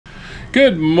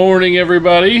Good morning,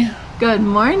 everybody. Good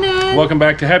morning. Welcome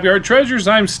back to Happy Art Treasures.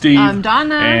 I'm Steve. I'm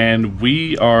Donna. And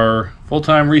we are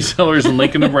full-time resellers in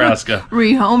Lincoln, Nebraska.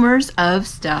 Rehomers of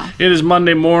stuff. It is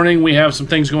Monday morning. We have some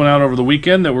things going out over the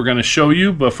weekend that we're going to show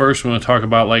you. But first, we want to talk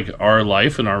about like our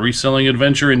life and our reselling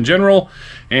adventure in general.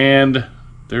 And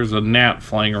there's a gnat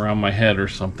flying around my head or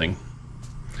something.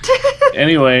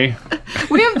 Anyway.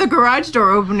 We have the garage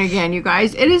door open again, you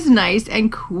guys. It is nice and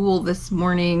cool this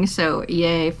morning. So,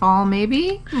 yay, fall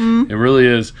maybe? It really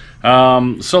is.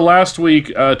 So last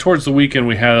week, towards the weekend,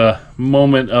 we had a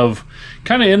moment of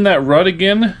kind of in that rut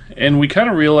again. And we kind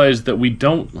of realized that we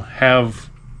don't have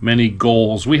many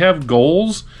goals. We have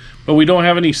goals, but we don't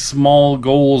have any small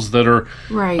goals that are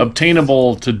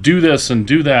obtainable to do this and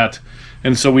do that.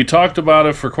 And so we talked about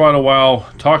it for quite a while,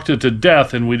 talked it to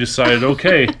death, and we decided,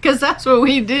 okay. Because that's what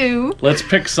we do. Let's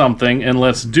pick something, and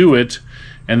let's do it,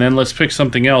 and then let's pick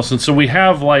something else. And so we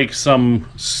have, like, some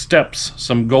steps,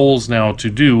 some goals now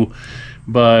to do,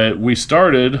 but we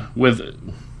started with...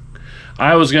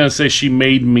 I was going to say she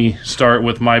made me start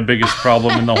with my biggest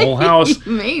problem in the whole house.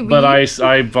 Maybe. But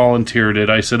I volunteered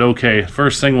it. I said, okay,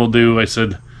 first thing we'll do, I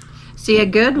said... See, a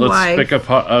good wife... Let's pick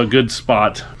up a good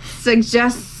spot.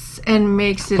 Suggests and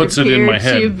makes it Puts appear it in my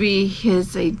head to be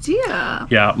his idea.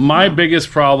 Yeah, my biggest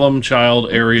problem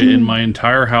child area in my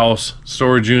entire house,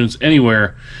 storage units,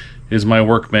 anywhere, is my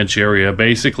workbench area.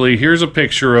 Basically, here's a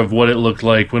picture of what it looked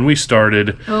like when we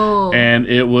started. Oh. And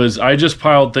it was, I just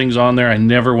piled things on there. I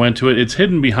never went to it. It's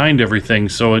hidden behind everything.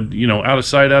 So, you know, out of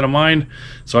sight, out of mind.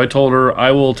 So I told her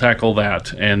I will tackle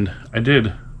that. And I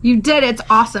did. You did. It's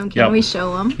awesome. Can we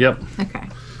show them? Yep. Okay.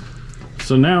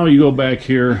 So now you go back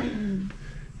here.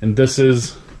 And this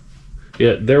is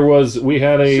it. We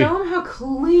had a... Show them how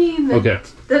clean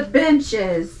the bench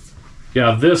is.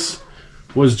 Yeah, this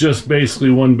was just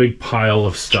basically one big pile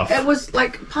of stuff. It was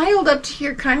like piled up to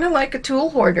here, kind of like a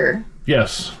tool hoarder.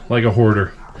 Yes, like a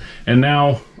hoarder. And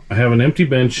now I have an empty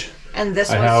bench. And this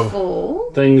I was have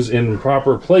full. Things in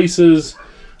proper places.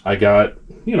 I got,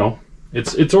 you know,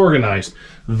 it's organized.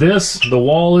 The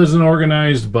wall isn't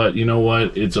organized, but you know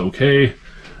what? It's okay.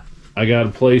 I got a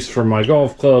place for my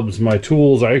golf clubs, my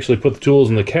tools. I actually put the tools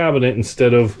in the cabinet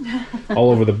instead of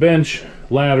all over the bench,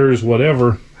 ladders,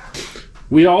 whatever.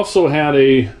 We also had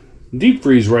a deep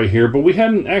freeze right here, but we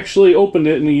hadn't actually opened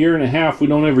it in a year and a half. We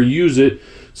don't ever use it,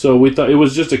 so we thought it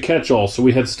was just a catch-all. So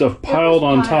we had stuff piled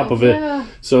on top of it. Yeah.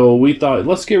 So we thought,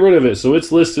 let's get rid of it. So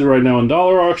it's listed right now in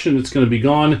dollar auction. It's going to be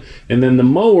gone. And then the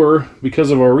mower,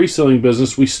 because of our reselling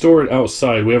business, we store it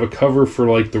outside. We have a cover for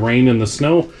like the rain and the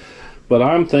snow. But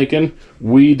I'm thinking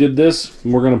we did this,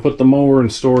 we're going to put the mower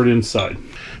and store it inside.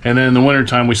 And then in the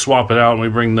wintertime, we swap it out and we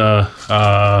bring the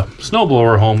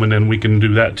snowblower home, and then we can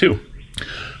do that too.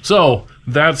 So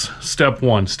that's step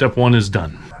one. Step one is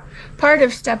done. Part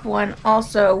of step one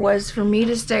also was for me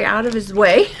to stay out of his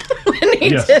way when he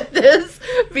did this,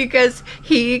 because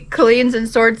he cleans and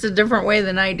sorts a different way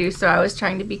than I do. So I was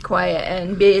trying to be quiet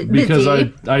and busy. Because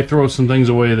I throw some things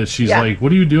away that she's like,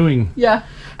 what are you doing? Yeah.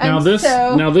 Now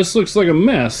this looks like a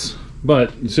mess,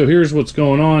 but so here's what's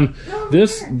going on.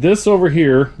 This over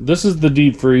here, this is the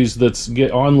deep freeze that's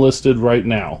unlisted right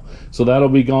now. So that'll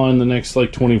be gone in the next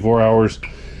like 24 hours.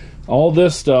 All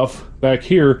this stuff back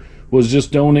here was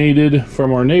just donated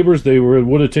from our neighbors. They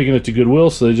would have taken it to Goodwill,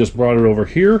 so they just brought it over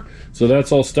here. So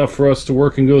that's all stuff for us to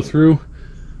work and go through.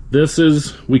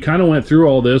 We kind of went through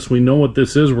all this. We know what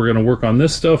this is. We're going to work on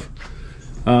this stuff.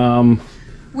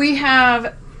 We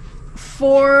have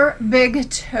 4 big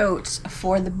totes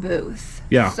for the booth.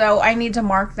 Yeah. So I need to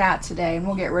mark that today, and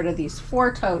we'll get rid of these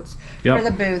 4 totes for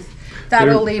the booth.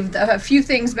 That'll leave a few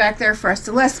things back there for us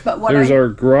to list. But there's our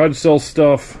garage sale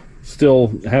stuff. Still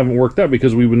haven't worked out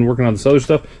because we've been working on this other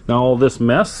stuff. Now all this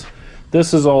mess,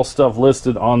 this is all stuff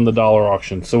listed on the dollar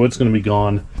auction, so it's going to be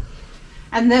gone.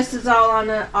 And this is all on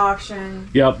the auction.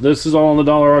 Yep, this is all on the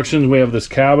dollar auction. We have this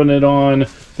cabinet on.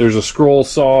 There's a scroll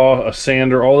saw, a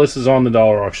sander. All this is on the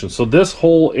dollar auction. So this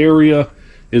whole area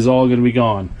is all going to be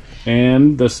gone.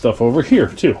 And this stuff over here,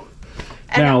 too.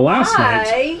 And now,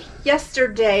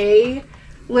 yesterday,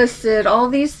 listed all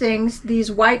these things, these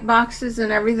white boxes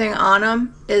and everything on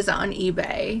them is on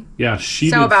eBay. Yeah,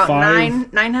 so about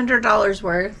 $900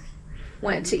 worth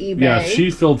went to eBay. Yeah, she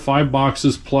filled 5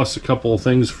 boxes plus a couple of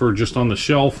things for just on the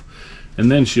shelf. And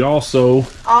then she also...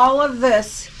 All of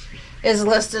this is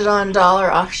listed on dollar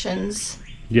auctions.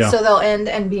 Yeah. So they'll end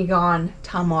and be gone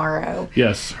tomorrow.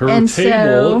 Yes, her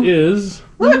table is...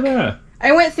 Look at that.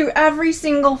 I went through every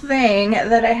single thing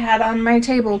that I had on my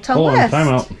table to list. Hold on, time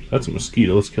out. That's a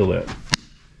mosquito. Let's kill that.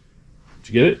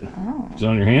 Did you get it? Oh. Is it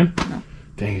on your hand? No.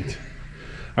 Dang it.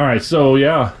 All right, so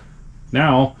yeah.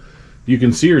 Now, you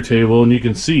can see her table, and you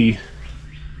can see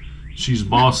she's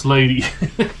boss lady.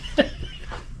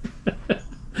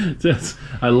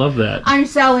 I love that. I'm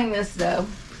selling this though.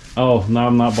 Oh, no,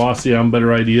 I'm not bossy. I'm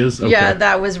better ideas. Okay. Yeah,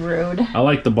 that was rude. I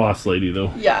like the boss lady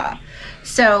though. Yeah.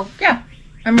 So yeah,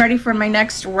 I'm ready for my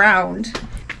next round.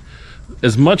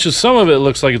 As much as some of it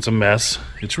looks like it's a mess,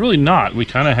 it's really not. We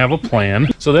kind of have a plan.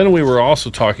 So then we were also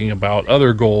talking about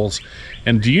other goals.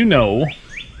 And do you know,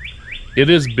 it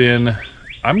has been,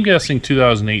 I'm guessing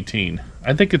 2018.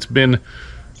 I think it's been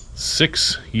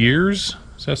 6 years.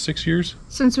 Is that 6 years?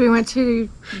 Since we went to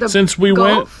the Since we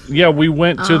golf? we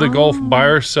went to the Gulf by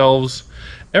ourselves.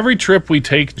 Every trip we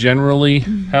take generally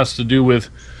has to do with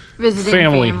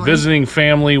visiting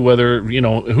family, whether, you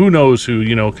know, who knows who,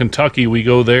 you know, Kentucky, we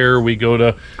go there, we go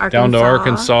to down to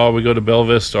Arkansas, we go to Bella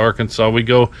Vista, Arkansas, we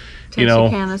go, you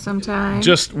know, sometime.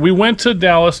 We went to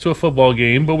Dallas to a football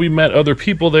game, but we met other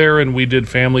people there and we did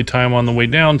family time on the way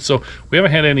down. So we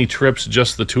haven't had any trips,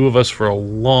 just the two of us, for a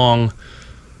long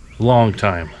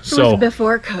time. It was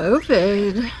before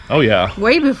COVID. Oh yeah,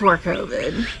 way before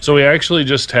COVID. So we actually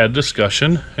just had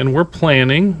discussion, and we're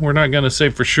planning. We're not going to say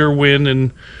for sure when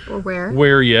and or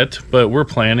where yet, but we're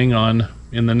planning on,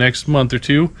 in the next month or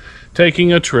two,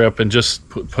 taking a trip and just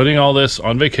putting all this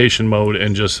on vacation mode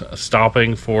and just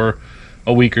stopping for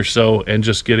a week or so and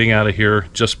just getting out of here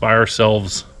just by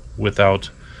ourselves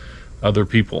without other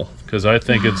people, because I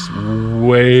think it's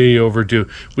way overdue.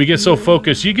 We get so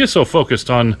focused. You get so focused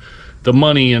on the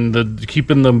money and the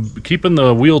keeping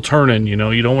the wheel turning. You know,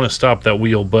 you don't want to stop that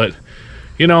wheel, but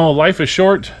you know, life is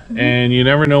short, and you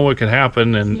never know what could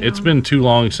happen. And it's been too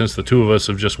long since the two of us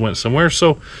have just went somewhere,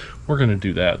 so we're gonna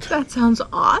do that. That sounds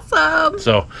awesome.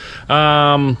 So,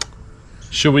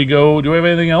 should we go? Do we have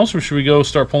anything else, or should we go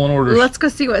start pulling orders? Let's go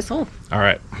see what's sold. All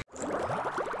right.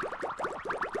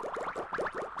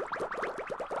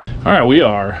 All right, we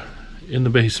are in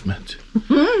the basement,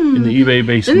 in the eBay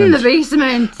basement. In the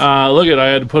basement. Look at, I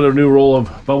had to put a new roll of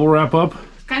bubble wrap up.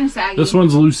 Kind of saggy. This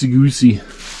one's loosey-goosey.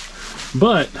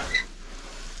 But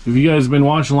if you guys have been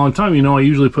watching a long time, you know I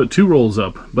usually put 2 rolls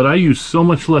up. But I use so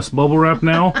much less bubble wrap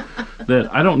now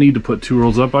that I don't need to put 2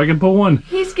 rolls up. I can put 1.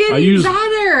 He's getting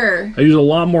better. I use a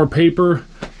lot more paper,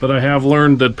 but I have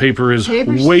learned that paper's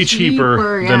way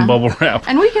cheaper than bubble wrap.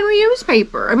 And we can reuse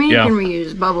paper. I mean, you can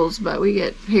reuse bubbles, but we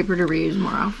get paper to reuse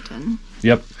more often.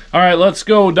 Yep. All right, let's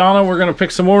go, Donna. We're going to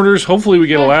pick some orders. Hopefully we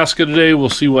get Alaska today. We'll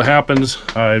see what happens.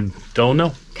 I don't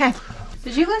know. Okay.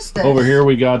 Did you list this? Over here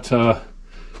we got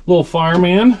Little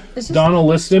Fireman. Donna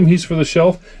listed him. He's for the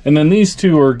shelf. And then these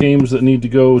 2 are games that need to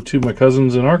go to my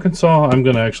cousins in Arkansas. I'm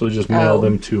going to actually just mail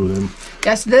them to them.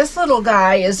 Yes, this little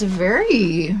guy is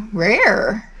very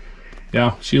rare.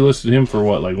 Yeah, she listed him for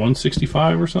what, like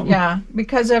 $165 or something? Yeah,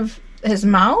 because of his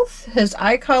mouth, his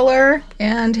eye color,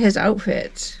 and his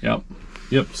outfit. Yep.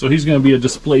 Yep, so he's going to be a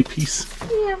display piece.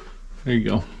 Yeah. There you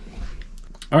go.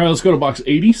 All right, let's go to box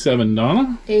 87,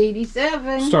 Donna.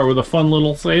 87. Start with a fun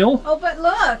little sale. Oh, but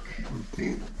look.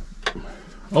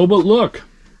 Oh, but look.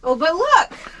 Oh, but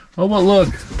look. Oh, but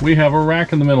look. We have a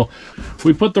rack in the middle.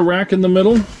 We put the rack in the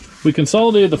middle. We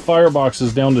consolidated the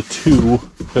fireboxes down to 2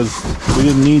 because we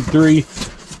didn't need 3.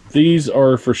 These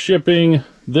are for shipping.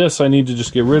 This I need to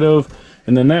just get rid of.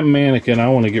 And then that mannequin, I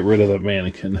want to get rid of that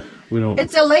mannequin. We don't.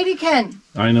 It's a ladykin.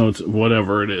 I know, it's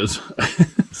whatever it is.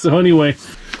 So anyway,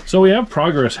 so we have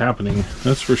progress happening.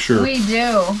 That's for sure. We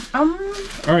do. All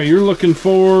right, you're looking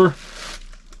for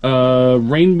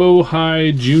Rainbow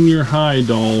High Junior High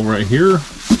doll right here.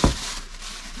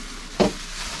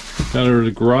 Got her at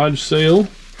a garage sale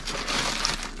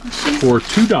for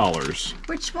 $2.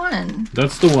 Which one?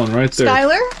 That's the one right there.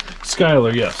 Skylar?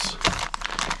 Skylar, yes.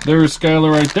 There's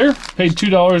Skylar right there. Paid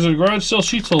 $2 at a garage sale.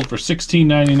 She sold for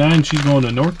 $16.99. She's going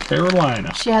to North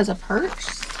Carolina. She has a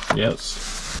purse?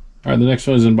 Yes. All right, the next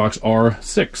one is in box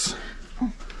R6.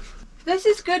 This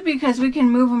is good because we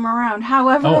can move them around.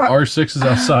 However... Oh, R6 is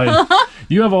outside.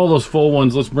 You have all those full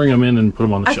ones. Let's bring them in and put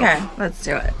them on the shelf. Okay, let's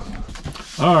do it.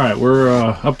 All right, we're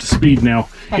up to speed now.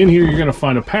 In here, you're going to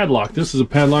find a padlock. This is a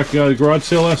padlock you got at a garage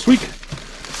sale last week.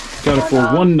 Got it for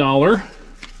 $1.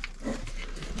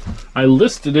 I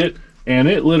listed it, and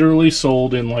it literally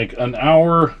sold in like an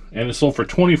hour, and it sold for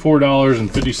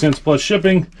 $24.50 plus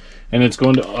shipping, and it's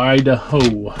going to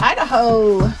Idaho.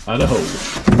 Idaho.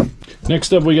 Idaho.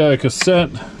 Next up, we got a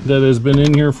cassette that has been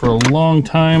in here for a long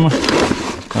time.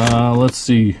 Let's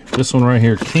see. This one right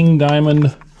here, King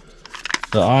Diamond.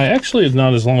 The eye actually is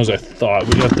not as long as I thought.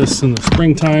 We got this in the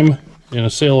springtime in a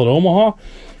sale at Omaha.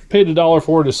 Paid $1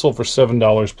 for it. It sold for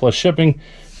 $7 plus shipping,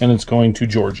 and it's going to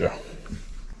Georgia.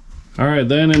 All right,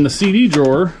 then in the CD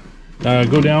drawer,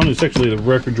 go down. It's actually the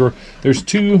record drawer. There's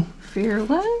 2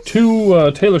 Fearless.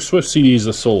 2 Taylor Swift CDs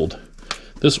are sold.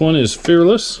 This one is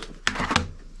Fearless.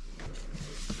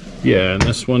 Yeah, and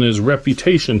this one is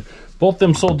Reputation. Both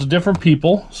them sold to different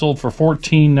people. Sold for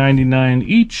 $14.99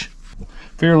 each.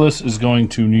 Fearless is going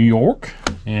to New York,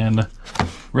 and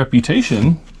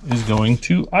Reputation is going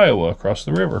to Iowa across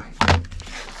the river.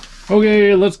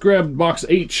 Okay, let's grab box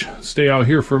H. Stay out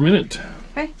here for a minute.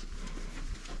 Okay.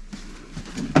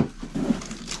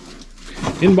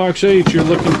 In box H, you're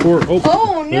looking for...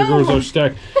 Oh, there no. goes our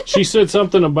stack. She said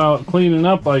something about cleaning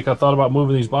up, like I thought about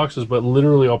moving these boxes, but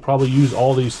literally I'll probably use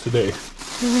all these today.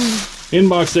 In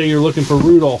box A, you're looking for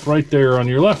Rudolph right there on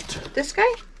your left. This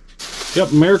guy?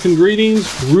 Yep, American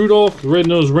Greetings, Rudolph,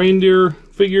 red-nosed reindeer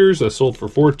figures. That sold for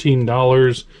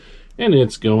 $14, and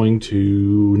it's going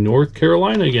to North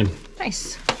Carolina again.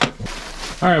 Nice.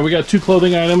 All right, we got 2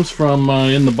 clothing items from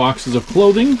in the boxes of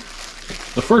clothing.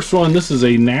 The first one, this is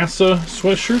a NASA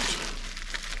sweatshirt.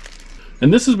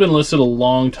 And this has been listed a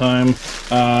long time.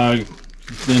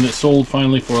 Then it sold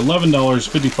finally for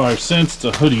 $11.55. It's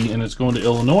a hoodie, and it's going to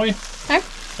Illinois. Okay.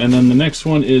 And then the next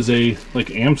one is a, like,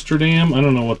 Amsterdam. I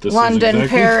don't know what this London, is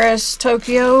exactly. Paris,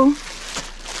 Tokyo.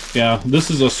 Yeah,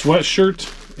 this is a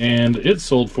sweatshirt, and it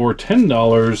sold for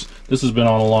 $10. This has been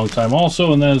on a long time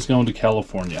also, and then it's going to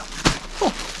California.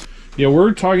 Cool. Yeah,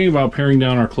 we're talking about paring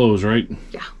down our clothes, right?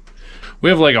 Yeah. We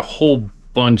have like a whole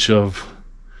bunch of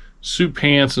suit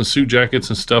pants and suit jackets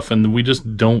and stuff, and we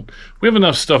just don't, we have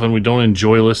enough stuff and we don't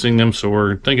enjoy listing them, so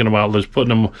we're thinking about just putting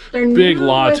them They're big new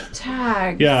lot. With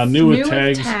tags. Yeah, new with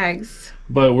tags.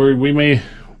 But we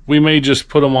may just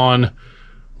put them on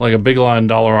like a big lot and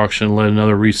dollar auction and let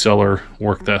another reseller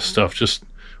work that stuff. Just,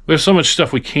 we have so much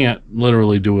stuff we can't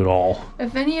literally do it all.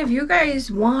 If any of you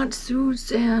guys want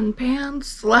suits and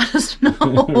pants, let us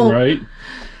know. Right?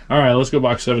 All right, let's go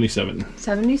box 77.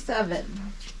 77.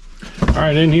 All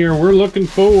right, in here we're looking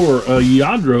for a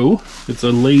Yadro. It's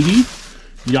a lady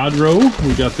Yadro.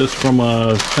 We got this from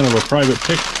a kind of a private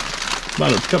pick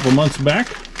about a couple months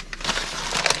back.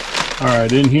 All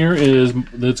right, in here is,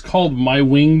 it's called My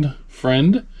Winged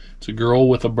Friend. It's a girl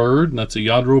with a bird, and that's a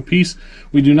Yadro piece.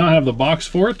 We do not have the box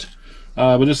for it,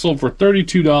 but it sold for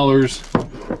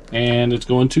 $32, and it's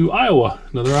going to Iowa,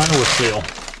 another Iowa sale.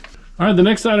 All right, the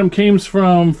next item came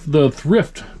from the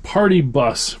Thrift Party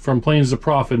Bus from Plains to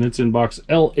Profit, and it's in box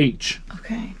LH.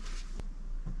 Okay.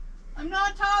 I'm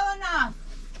not tall enough.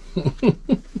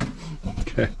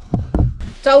 Okay.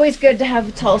 It's always good to have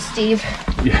a tall Steve.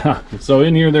 Yeah, so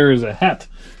in here there is a hat,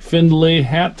 Findlay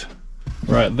hat,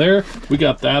 right there. We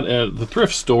got that at the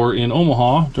thrift store in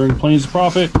Omaha during Plains to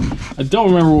Profit. I don't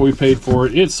remember what we paid for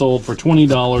it. It sold for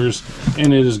 $20,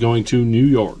 and it is going to New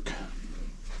York.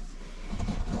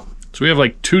 So we have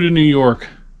like 2 to New York,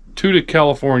 2 to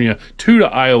California, 2 to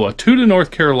Iowa, 2 to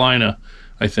North Carolina,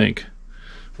 I think.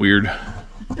 Weird.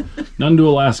 None to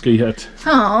Alaska yet.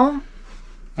 Oh.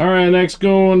 All right, next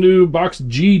going to box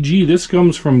GG. This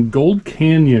comes from Gold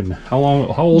Canyon. How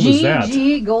old is that?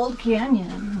 GG Gold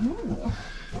Canyon. Ooh.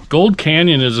 Gold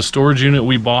Canyon is a storage unit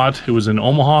we bought. It was in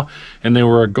Omaha, and they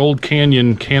were a Gold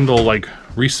Canyon candle like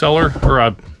reseller, or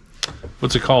a,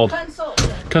 what's it called?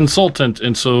 Consultant.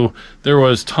 And so there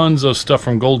was tons of stuff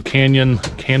from Gold Canyon,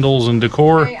 candles and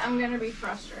decor. Okay, I'm gonna be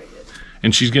frustrated.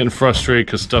 And she's getting frustrated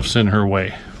because stuff's in her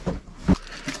way.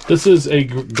 This is a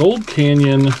Gold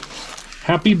Canyon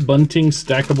Happy Bunting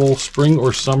stackable spring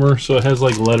or summer. So it has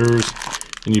like letters,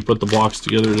 and you put the blocks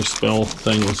together to spell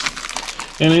things.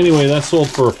 And anyway, that sold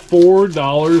for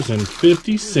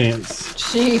 $4.50.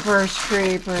 Cheapers,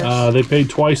 creepers. They paid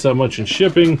twice that much in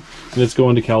shipping, and it's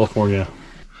going to California.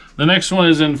 The next one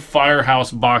is in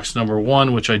Firehouse box number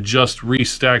 1, which I just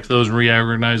restacked those,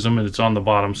 reorganized them, and it's on the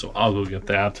bottom, so I'll go get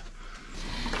that.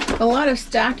 A lot of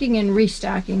stacking and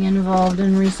restacking involved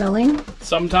in reselling.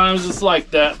 Sometimes it's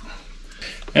like that.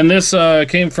 And this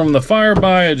came from the Fire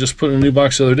Buy. I just put in a new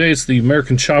box the other day. It's the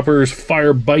American Choppers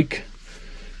Fire Bike.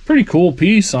 Pretty cool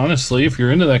piece, honestly, if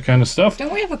you're into that kind of stuff.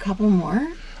 Don't we have a couple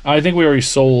more? I think we already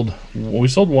sold. We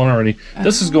sold one already.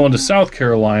 This is going to South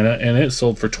Carolina, and it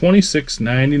sold for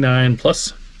 $26.99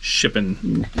 plus shipping.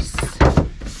 Nice.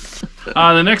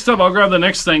 The next up, I'll grab the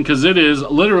next thing because it is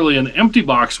literally an empty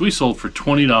box. We sold for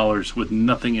 $20 with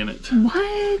nothing in it.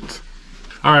 What?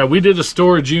 All right, we did a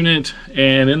storage unit,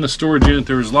 and in the storage unit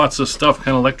there was lots of stuff,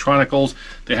 kind of electronicals.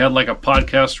 They had like a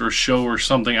podcast or a show or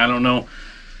something, I don't know.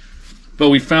 But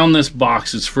we found this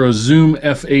box. It's for a Zoom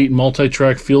F8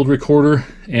 multi-track field recorder,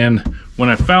 and when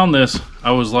I found this, I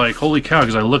was like, holy cow,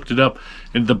 because I looked it up,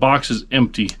 and the box is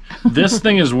empty. This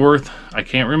thing is worth, I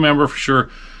can't remember for sure,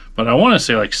 but I want to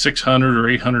say like $600 or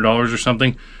 $800 or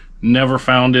something. Never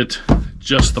found it,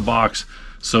 just the box.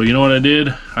 So you know what I did?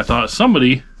 I thought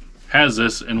somebody has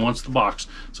this and wants the box.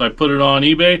 So I put it on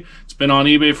eBay. It's been on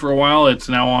eBay for a while. It's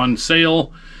now on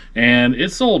sale, and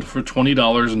it sold for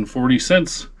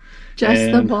 $20.40.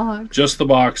 Just the box. Just the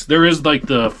box. There is like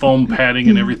the foam padding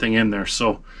and everything in there.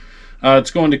 So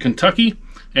it's going to Kentucky,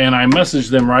 and I messaged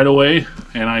them right away,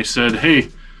 and I said, hey,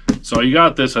 so you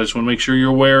got this. I just want to make sure you're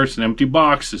aware it's an empty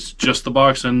box. It's just the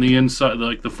box and the inside,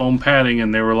 like the foam padding.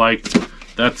 And they were like,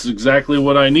 that's exactly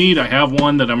what I need. I have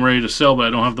one that I'm ready to sell, but I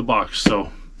don't have the box. So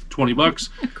 $20.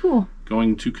 Cool.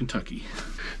 Going to Kentucky.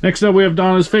 Next up, we have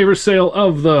Donna's favorite sale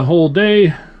of the whole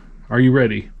day. Are you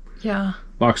ready? Yeah.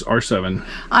 Box R7.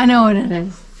 I know what it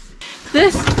is.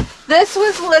 This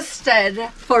was listed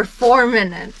for 4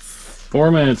 minutes.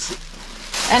 4 minutes.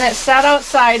 And it sat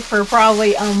outside for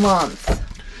probably a month.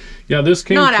 Yeah, this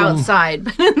came Not from, outside,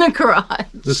 but in the garage.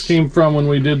 This came from when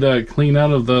we did that clean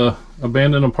out of the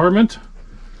abandoned apartment.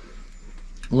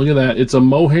 Look at that. It's a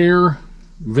mohair,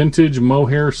 vintage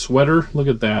mohair sweater. Look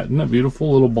at that. Isn't that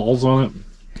beautiful? Little balls on it.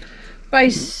 By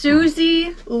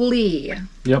Susie Lee.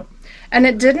 Yep. And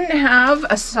it didn't have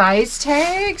a size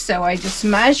tag, so I just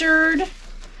measured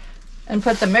and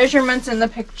put the measurements in the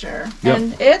picture. Yep.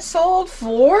 And it sold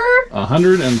for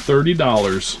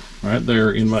 $130 right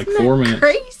there in like 4 minutes.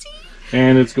 Crazy.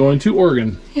 And it's going to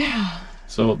Oregon. Yeah.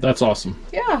 So that's awesome.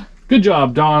 Yeah. Good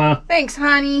job, Donna. Thanks,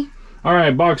 honey. All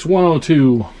right, box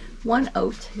 102.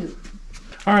 102.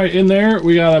 All right, in there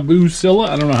we got a Bucilla.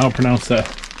 I don't know how to pronounce that.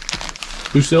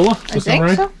 Bucilla? I think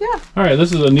right? so, yeah. All right,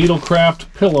 this is a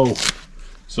needlecraft pillow.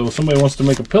 So if somebody wants to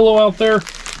make a pillow out there.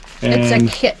 And it's a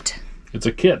kit. It's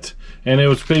a kit. And it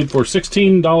was paid for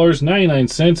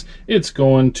 $16.99. It's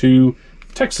going to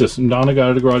Texas. And Donna got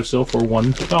it at a garage sale for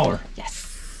 $1. Yes.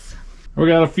 We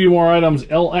got a few more items.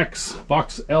 LX.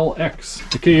 Box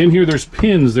LX. Okay, in here there's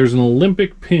pins. There's an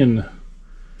Olympic pin.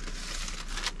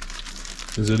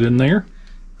 Is it in there?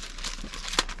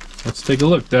 Let's take a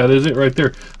look. That is it right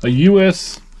there. A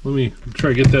US. Let me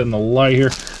try to get that in the light here.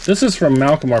 This is from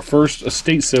Malcolm, our first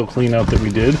estate sale clean out that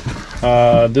we did.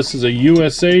 This is a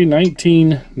USA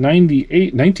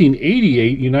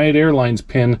 1988 United Airlines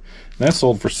pin. That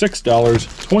sold for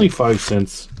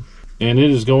 $6.25. And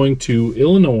it is going to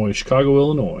Illinois, Chicago,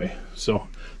 Illinois. So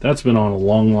that's been on a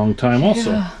long, long time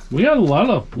also. Yeah. We had a lot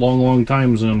of long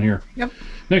times on here. Yep.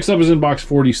 Next up is in box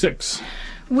 46.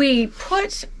 We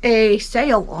put a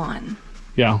sale on.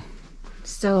 Yeah.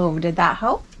 So did that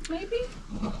help, maybe?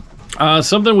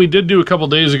 Something we did do a couple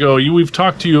days ago, we've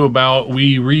talked to you about,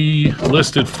 we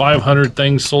relisted 500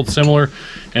 things sold similar,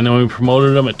 and then we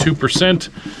promoted them at 2%.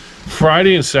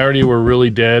 Friday and Saturday were really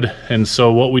dead, and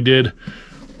so what we did,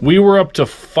 we were up to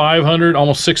 500,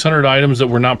 almost 600 items that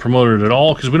were not promoted at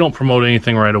all, because we don't promote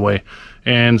anything right away.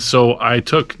 And so I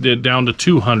took it down to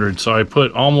 200. So I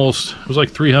put almost, it was like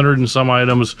 300 and some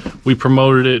items. We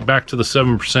promoted it back to the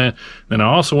 7%. Then I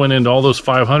also went into all those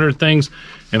 500 things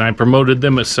and I promoted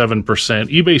them at 7%.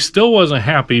 eBay still wasn't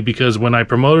happy because when I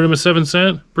promoted them at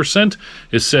 7%,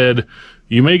 it said,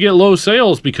 you may get low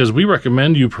sales because we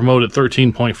recommend you promote at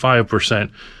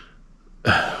 13.5%.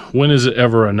 When is it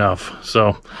ever enough?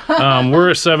 So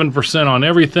we're at 7% on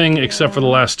everything except for the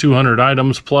last 200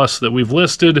 items plus that we've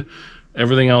listed.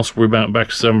 Everything else we're back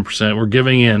to 7%. We're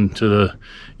giving in to the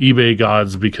eBay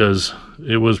gods because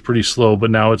it was pretty slow, but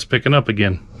now it's picking up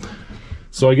again.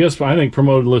 So I think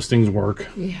promoted listings work.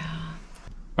 Yeah.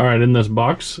 All right, in this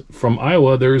box from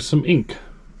Iowa, there's some ink.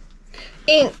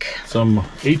 Some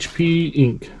HP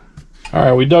ink. All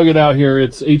right, we dug it out here.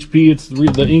 It's HP. It's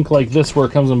the ink like this where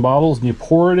it comes in bottles and you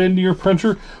pour it into your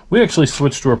printer. We actually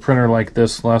switched to a printer like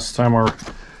this last time our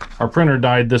printer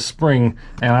died this spring,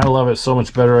 and I love it so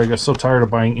much better. I got so tired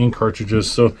of buying ink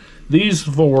cartridges. So these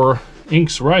 4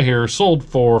 inks right here sold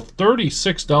for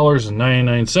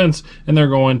 $36.99, and they're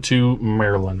going to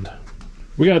Maryland.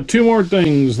 We got 2 more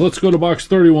things. Let's go to box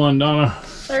 31, Donna.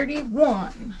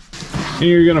 31. And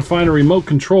you're going to find a remote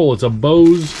control. It's a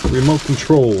Bose remote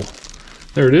control.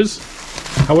 There it is.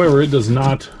 However, it does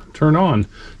not turn on.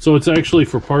 So it's actually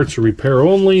for parts or repair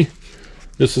only.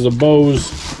 This is a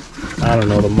Bose, I don't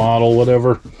know the model,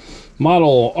 whatever.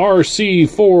 Model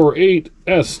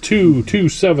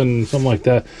RC48S227, something like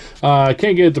that. I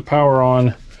can't get it to power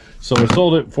on. So we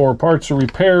sold it for parts or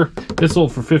repair. It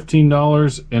sold for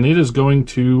 $15, and it is going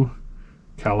to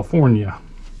California.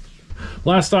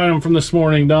 Last item from this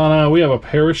morning, Donna, we have a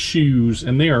pair of shoes,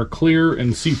 and they are clear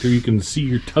and see-through. You can see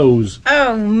your toes.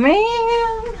 Oh,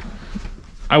 man.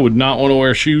 I would not want to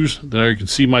wear shoes that I can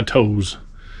see my toes,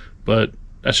 but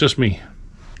that's just me.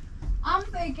 I'm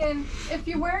thinking thinking, if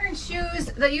you're wearing shoes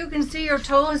that you can see your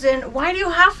toes in, why do you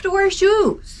have to wear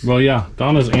shoes? Well, yeah,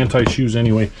 Donna's anti-shoes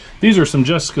anyway. These are some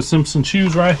Jessica Simpson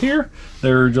shoes right here.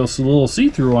 They're just a little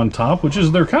see-through on top,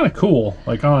 they're kind of cool,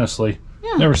 like honestly.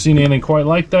 Yeah. Never seen anything quite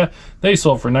like that. They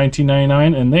sold for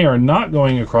 $19.99, and they are not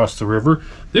going across the river.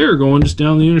 They're going just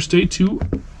down the interstate to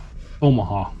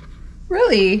Omaha.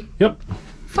 Really? Yep.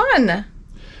 Fun.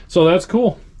 So that's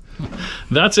cool.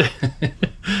 That's it.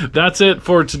 That's it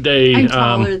for today. I'm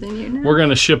taller than you now. We're going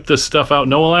to ship this stuff out.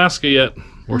 No Alaska yet.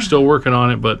 We're still working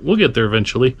on it, but we'll get there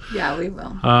eventually. Yeah, we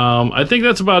will. I think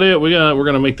that's about it. We're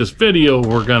gonna make this video.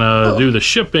 We're gonna do the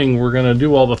shipping. We're gonna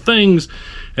do all the things,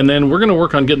 and then we're gonna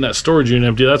work on getting that storage unit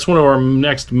empty. That's one of our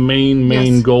next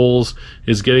main goals,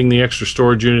 is getting the extra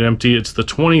storage unit empty. It's the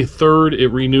 23rd. It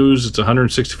renews. It's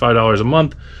 $165 a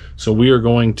month. So we are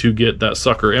going to get that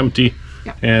sucker empty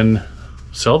and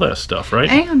sell that stuff, right?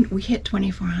 And we hit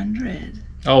 2,400.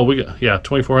 Oh, we got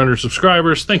 2,400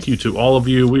 subscribers. Thank you to all of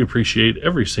you. We appreciate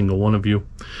every single one of you.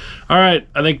 All right,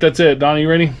 I think that's it. Donna, you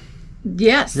ready?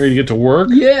 Yes. Ready to get to work?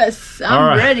 Yes,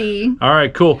 I'm ready. All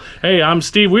right, cool. Hey, I'm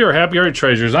Steve. We are Happy Heart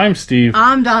Treasures. I'm Steve.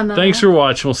 I'm Donna. Thanks for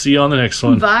watching. We'll see you on the next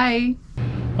one. Bye.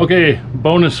 Okay,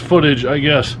 bonus footage, I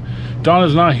guess.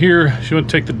 Donna's not here. She went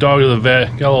to take the dog to the vet.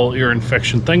 Got a little ear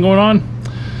infection thing going on.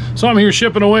 So I'm here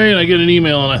shipping away, and I get an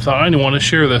email, and I thought, I didn't want to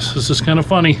share this. This is kind of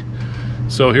funny.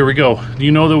 So here we go.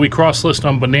 You know that we cross-list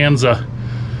on Bonanza,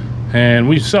 and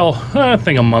we sell, I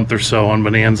think, a month or so on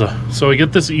Bonanza. So I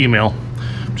get this email,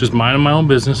 just minding my own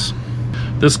business.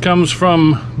 This comes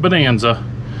from Bonanza.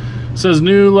 It says,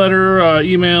 new letter,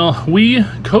 email. We,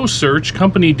 Co-Search,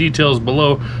 company details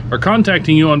below, are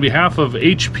contacting you on behalf of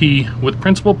HP with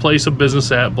principal place of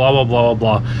business at blah, blah, blah,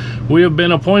 blah, blah. We have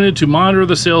been appointed to monitor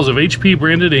the sales of HP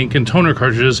branded ink and toner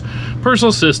cartridges,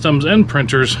 personal systems, and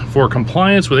printers for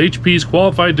compliance with HP's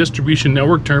qualified distribution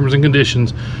network terms and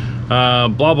conditions. Blah,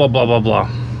 blah, blah, blah, blah.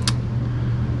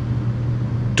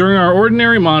 During our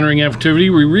ordinary monitoring activity,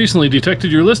 we recently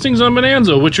detected your listings on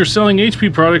Bonanza, which are selling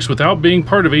HP products without being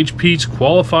part of HP's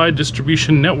qualified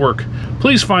distribution network.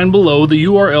 Please find below the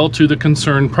URL to the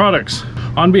concerned products.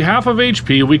 On behalf of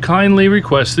HP, we kindly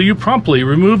request that you promptly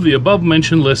remove the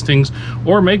above-mentioned listings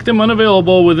or make them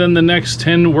unavailable within the next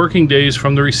 10 working days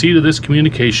from the receipt of this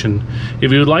communication.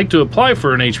 If you would like to apply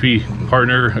for an HP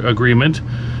partner agreement,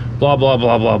 blah, blah,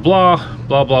 blah, blah, blah,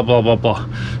 blah, blah, blah, blah, blah.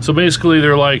 So basically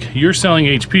they're like, you're selling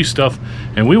HP stuff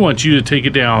and we want you to take it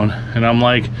down. And I'm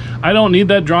like, I don't need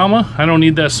that drama. I don't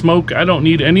need that smoke. I don't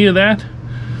need any of that.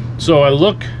 So I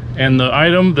look, and the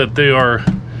item that they are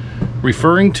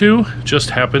referring to just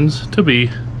happens to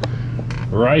be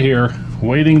right here,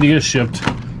 waiting to get shipped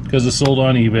because it's sold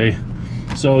on eBay.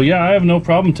 So yeah, I have no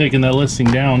problem taking that listing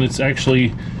down. It's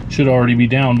actually should already be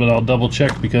down, but I'll double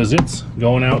check because it's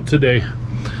going out today.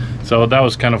 So that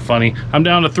was kind of funny. I'm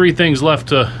down to 3 things left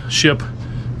to ship.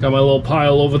 Got my little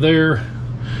pile over there.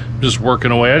 Just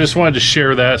working away. I just wanted to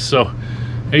share that. So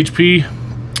HP,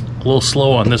 a little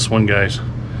slow on this one, guys.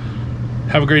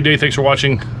 Have a great day. Thanks for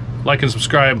watching. Like and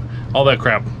subscribe. All that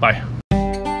crap. Bye.